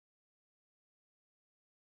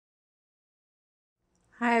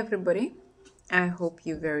Hi everybody. I hope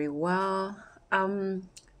you're very well.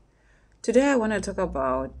 Today I want to talk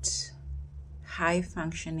about high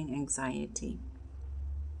functioning anxiety.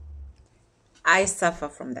 I suffer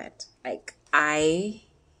from that. I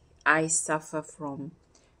suffer from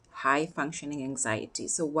high functioning anxiety.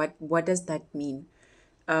 So what does that mean?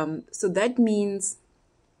 So that means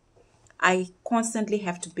I constantly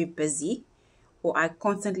have to be busy, or I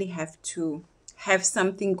constantly have to have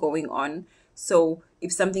something going on. So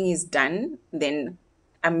if something is done, then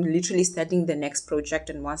I'm literally starting the next project.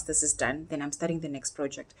 And once this is done, then I'm starting the next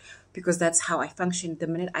project, because that's how I function. The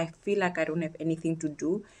minute I feel like I don't have anything to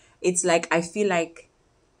do, it's like I feel like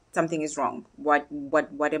something is wrong. What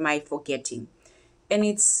am I forgetting? And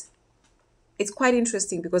it's quite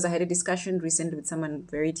interesting, because I had a discussion recently with someone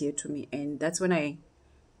very dear to me, and that's when I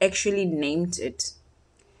actually named it.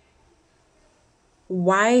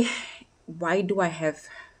 Why why do I have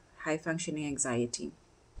high functioning anxiety?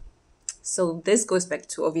 So this goes back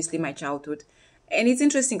to obviously my childhood. And it's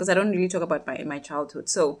interesting because I don't really talk about my childhood.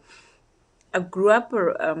 So I grew up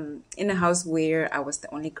in a house where I was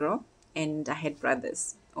the only girl, and I had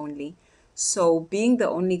brothers only. So being the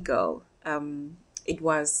only girl, it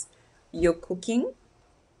was, you're cooking,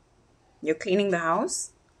 you're cleaning the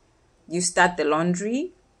house, you start the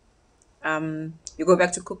laundry, you go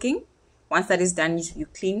back to cooking. Once that is done, you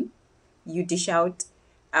clean, you dish out.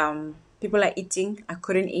 People are eating. I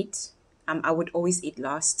couldn't eat. I would always eat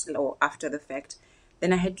last or after the fact.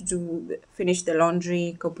 Then I had to finish the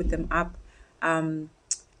laundry, go put them up, and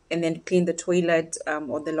then clean the toilet,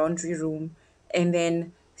 or the laundry room, and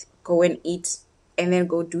then go and eat, and then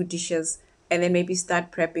go do dishes, and then maybe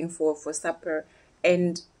start prepping for supper.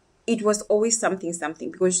 And it was always something,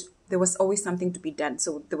 because there was always something to be done.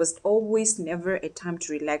 So there was always never a time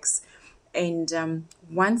to relax. And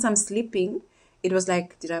once I'm sleeping, it was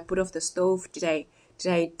like, did I put off the stove? Did I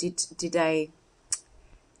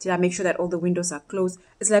make sure that all the windows are closed?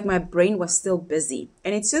 It's like my brain was still busy.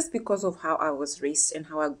 And it's just because of how I was raised and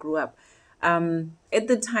how I grew up. At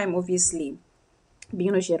the time, obviously,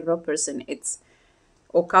 being a Shero person,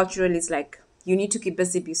 or culturally, it's like you need to keep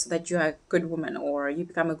busy so that you are a good woman, or you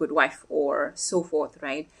become a good wife, or so forth,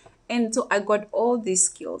 right? And so I got all these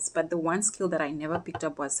skills, but the one skill that I never picked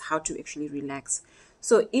up was how to actually relax.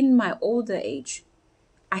 So in my older age,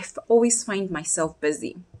 always find myself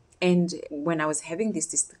busy. And when I was having this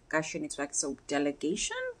discussion, it's like, so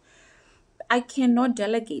delegation? I cannot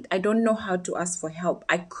delegate. I don't know how to ask for help.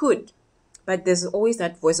 I could, but there's always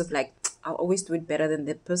that voice of like, I'll always do it better than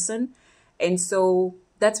that person. And so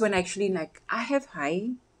that's when actually, like, I have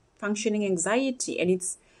high functioning anxiety, and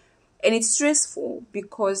it's stressful,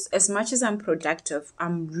 because as much as I'm productive,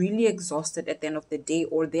 I'm really exhausted at the end of the day,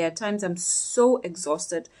 or there are times I'm so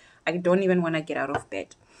exhausted I don't even want to get out of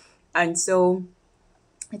bed. And so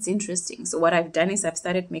it's interesting. So what I've done is I've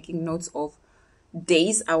started making notes of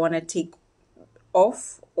days I want to take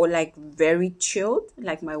off, or like very chilled,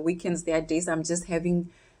 like my weekends. There are days I'm just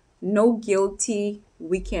having no guilty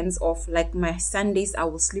weekends off. Like my Sundays, I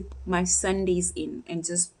will sleep my Sundays in and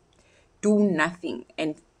just do nothing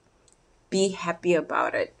and be happy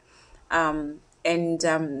about it. And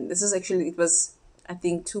this is actually, it was, I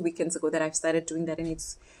think, 2 weekends ago that I've started doing that. And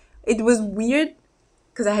it was weird,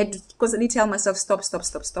 because I had to constantly tell myself, stop, stop,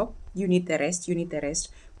 stop, stop. You need the rest. You need the rest.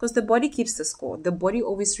 Because the body keeps the score. The body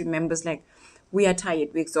always remembers, like, we are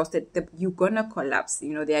tired, we're exhausted, you're gonna collapse.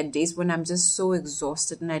 There are days when I'm just so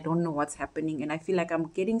exhausted and I don't know what's happening, and I feel like I'm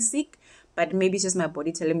getting sick, but maybe it's just my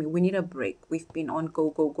body telling me we need a break. We've been on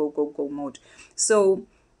go, go, go, go, go mode. So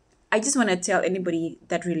I just want to tell anybody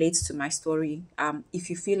that relates to my story, if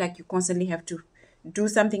you feel like you constantly have to do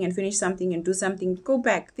something and finish something and do something, go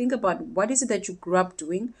back, think about what is it that you grew up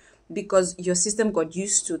doing, because your system got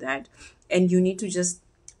used to that, and you need to just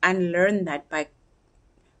unlearn that by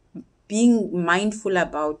being mindful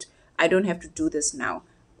about, I don't have to do this now,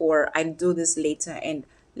 or I'll do this later, and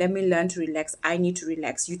let me learn to relax. I need to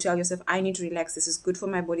relax. You tell yourself, I need to relax. This is good for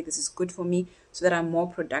my body. This is good for me, so that I'm more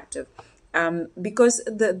productive. Because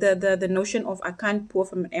the notion of I can't pour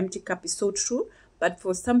from an empty cup is so true. But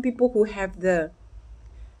for some people who have the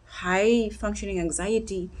high functioning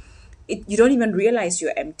anxiety, you don't even realize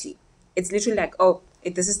you're empty. It's literally like, oh,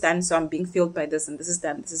 this is done, so I'm being filled by this, and this is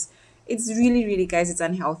done. It's really, really, guys, it's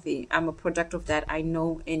unhealthy. I'm a product of that, I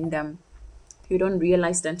know. And you don't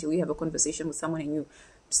realize that until you have a conversation with someone and you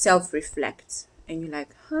self-reflect, and you're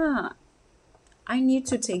like, I need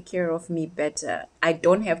to take care of me better. I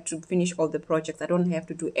don't have to finish all the projects. I don't have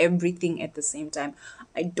to do everything at the same time.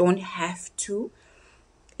 I don't have to.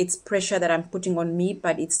 It's pressure that I'm putting on me,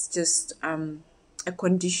 but it's just a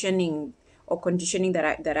conditioning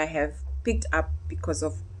that I have picked up because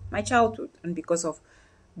of my childhood and because of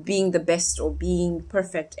being the best or being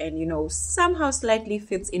perfect, and somehow slightly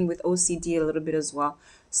fits in with OCD a little bit as well.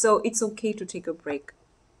 So it's okay to take a break.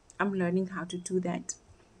 I'm learning how to do that.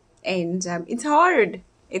 And it's hard.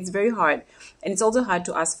 It's very hard. And it's also hard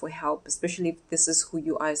to ask for help, especially if this is who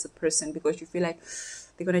you are as a person, because you feel like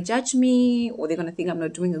they're going to judge me, or they're going to think I'm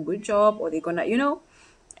not doing a good job, or they're going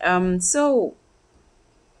to. So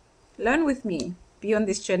learn with me. Be on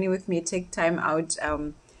this journey with me. Take time out.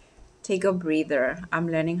 Take a breather. I'm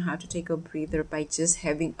learning how to take a breather by just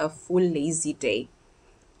having a full lazy day,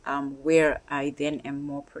 where I then am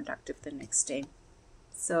more productive the next day.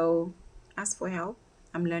 So ask for help.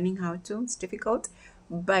 I'm learning how to. It's difficult,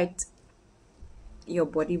 but your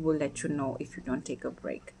body will let you know if you don't take a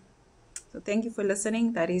break. So thank you for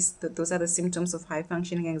listening. Those are the symptoms of high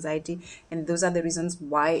functioning anxiety, and those are the reasons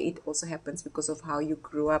why it also happens, because of how you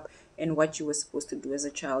grew up and what you were supposed to do as a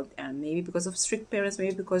child, and maybe because of strict parents,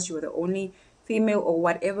 maybe because you were the only female, or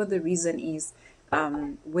whatever the reason is,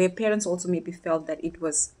 where parents also maybe felt that it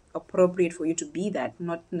was appropriate for you to be that,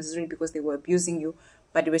 not necessarily because they were abusing you,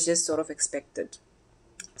 but it was just sort of expected.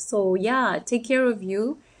 So yeah, take care of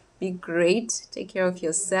you. Be great. Take care of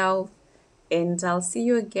yourself. And I'll see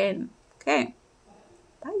you again. Okay.